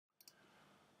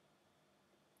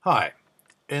Hi,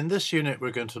 in this unit we're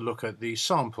going to look at the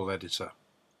sample editor.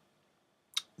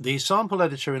 The sample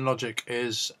editor in Logic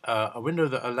is a window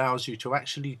that allows you to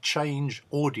actually change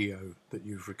audio that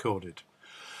you've recorded.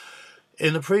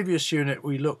 In the previous unit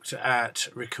we looked at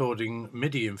recording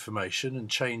MIDI information and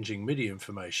changing MIDI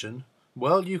information.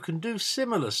 Well, you can do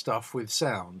similar stuff with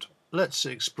sound. Let's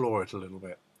explore it a little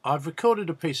bit. I've recorded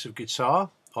a piece of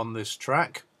guitar on this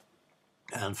track,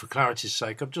 and for clarity's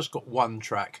sake I've just got one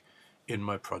track in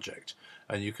my project,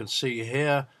 and you can see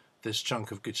here this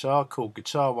chunk of guitar called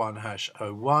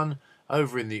guitar1-01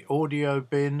 over in the audio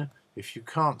bin. If you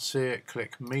can't see it,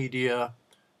 click media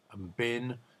and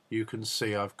bin. You can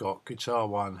see I've got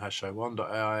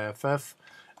guitar1-01.aiff,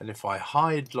 and if I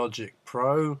hide Logic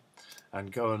Pro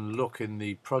and go and look in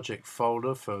the project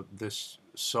folder for this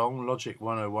song, Logic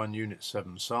 101 Unit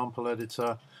 7 sample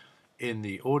editor, in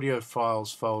the audio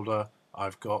files folder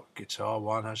I've got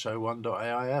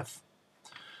guitar1-01.aiff.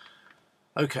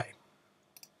 Okay,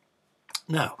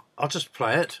 now I'll just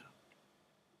play it.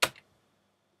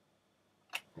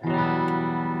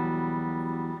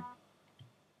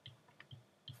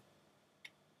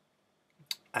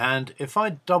 And if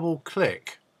I double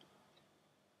click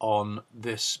on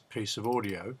this piece of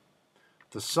audio,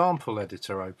 the sample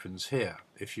editor opens here.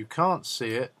 If you can't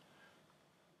see it,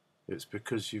 it's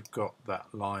because you've got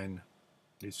that line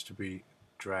needs to be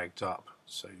dragged up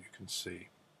so you can see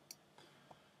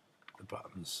the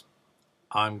buttons.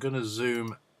 I'm going to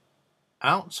zoom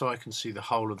out so I can see the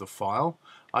whole of the file.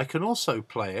 I can also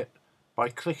play it by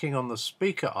clicking on the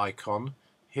speaker icon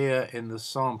here in the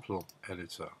sample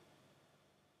editor.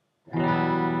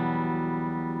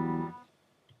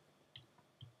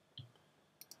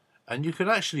 And you can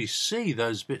actually see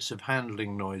those bits of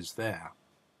handling noise there.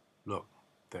 Look,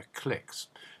 they're clicks.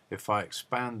 If I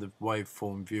expand the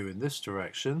waveform view in this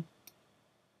direction,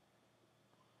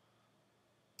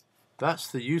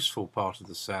 that's the useful part of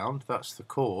the sound, that's the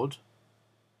chord.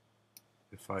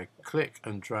 If I click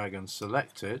and drag and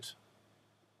select it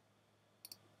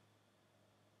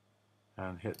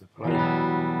and hit the play,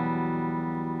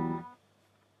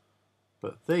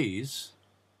 but these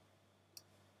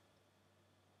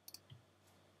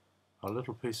are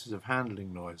little pieces of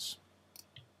handling noise.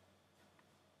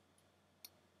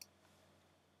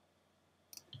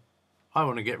 I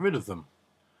want to get rid of them.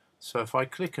 So if I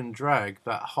click and drag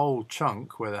that whole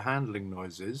chunk where the handling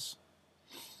noise is,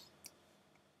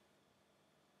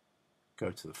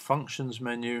 go to the Functions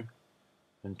menu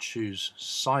and choose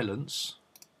Silence,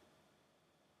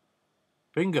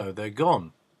 bingo, they're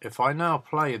gone. If I now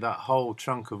play that whole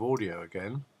chunk of audio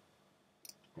again,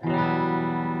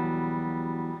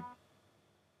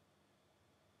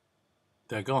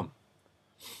 they're gone.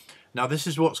 Now this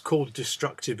is what's called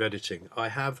destructive editing. I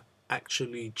have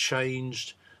actually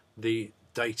changed the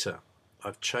data.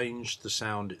 I've changed the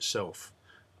sound itself.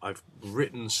 I've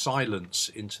written silence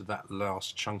into that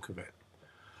last chunk of it.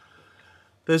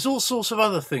 There's all sorts of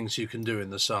other things you can do in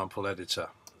the sample editor.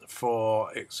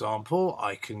 For example,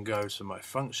 I can go to my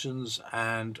functions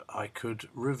and I could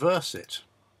reverse it.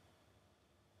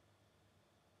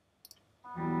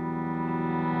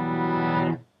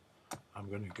 I'm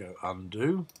going to go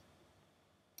undo.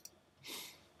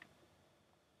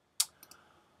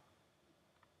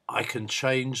 I can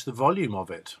change the volume of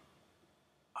it.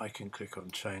 I can click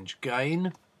on change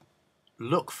gain,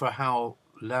 look for how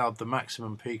loud the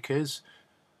maximum peak is.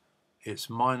 It's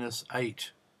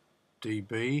 -8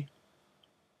 dB.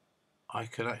 I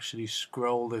can actually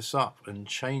scroll this up and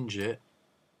change it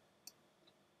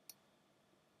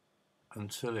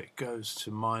until it goes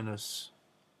to let's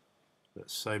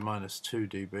say -2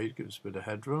 dB. It gives a bit of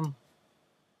headroom.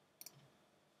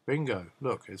 Bingo,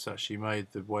 look, it's actually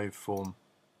made the waveform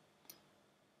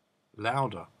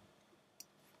louder.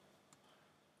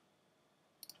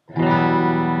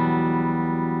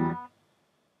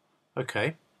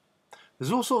 Okay,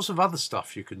 there's all sorts of other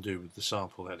stuff you can do with the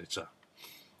sample editor.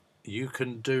 You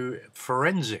can do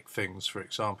forensic things. For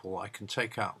example, I can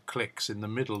take out clicks in the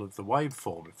middle of the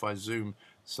waveform. If I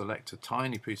select a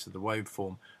tiny piece of the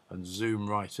waveform and zoom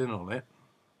right in on it,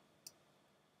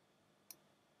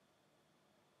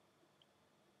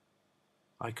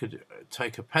 I could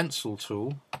take a pencil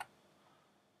tool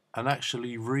and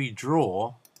actually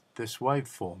redraw this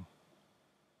waveform.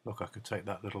 Look, I could take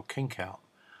that little kink out.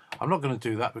 I'm not going to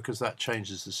do that because that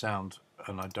changes the sound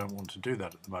and I don't want to do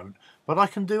that at the moment. But I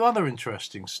can do other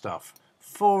interesting stuff.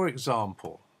 For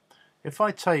example, if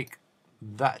I take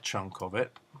that chunk of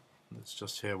it, let's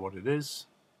just hear what it is,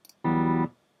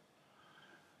 and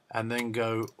then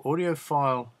go audio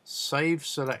file, save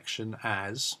selection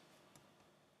as,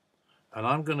 and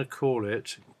I'm going to call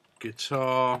it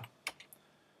guitar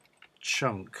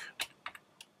chunk.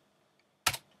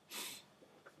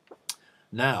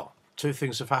 Now, two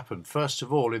things have happened. First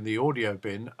of all, in the audio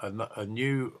bin, a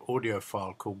new audio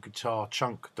file called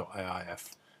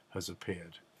guitarchunk.aif has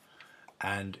appeared.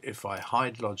 And if I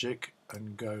hide Logic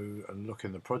and go and look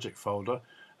in the project folder,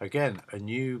 again, a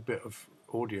new bit of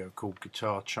audio called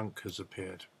Guitar Chunk has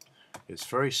appeared. It's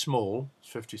very small, it's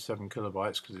 57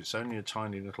 kilobytes, because it's only a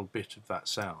tiny little bit of that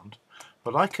sound.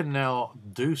 But I can now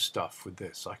do stuff with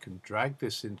this. I can drag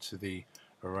this into the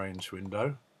Arrange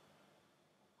window,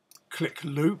 click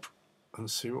Loop, and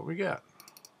see what we get.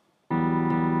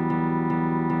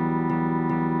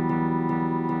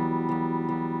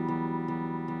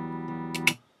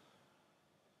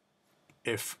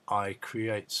 If I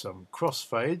create some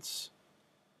crossfades,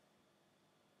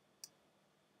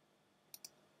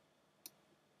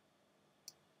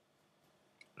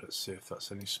 let's see if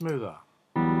that's any smoother.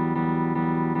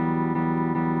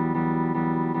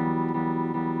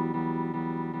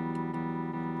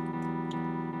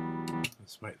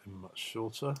 Let's make them much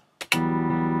shorter.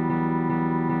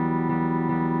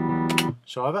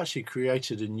 So I've actually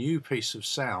created a new piece of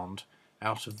sound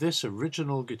out of this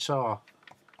original guitar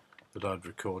that I'd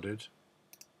recorded.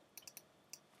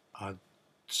 I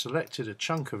selected a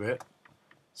chunk of it,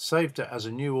 saved it as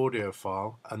a new audio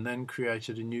file, and then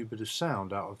created a new bit of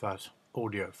sound out of that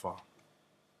audio file.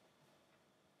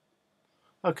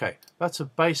 Okay, that's a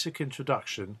basic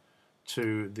introduction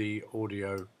to the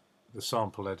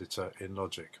sample editor in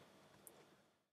Logic.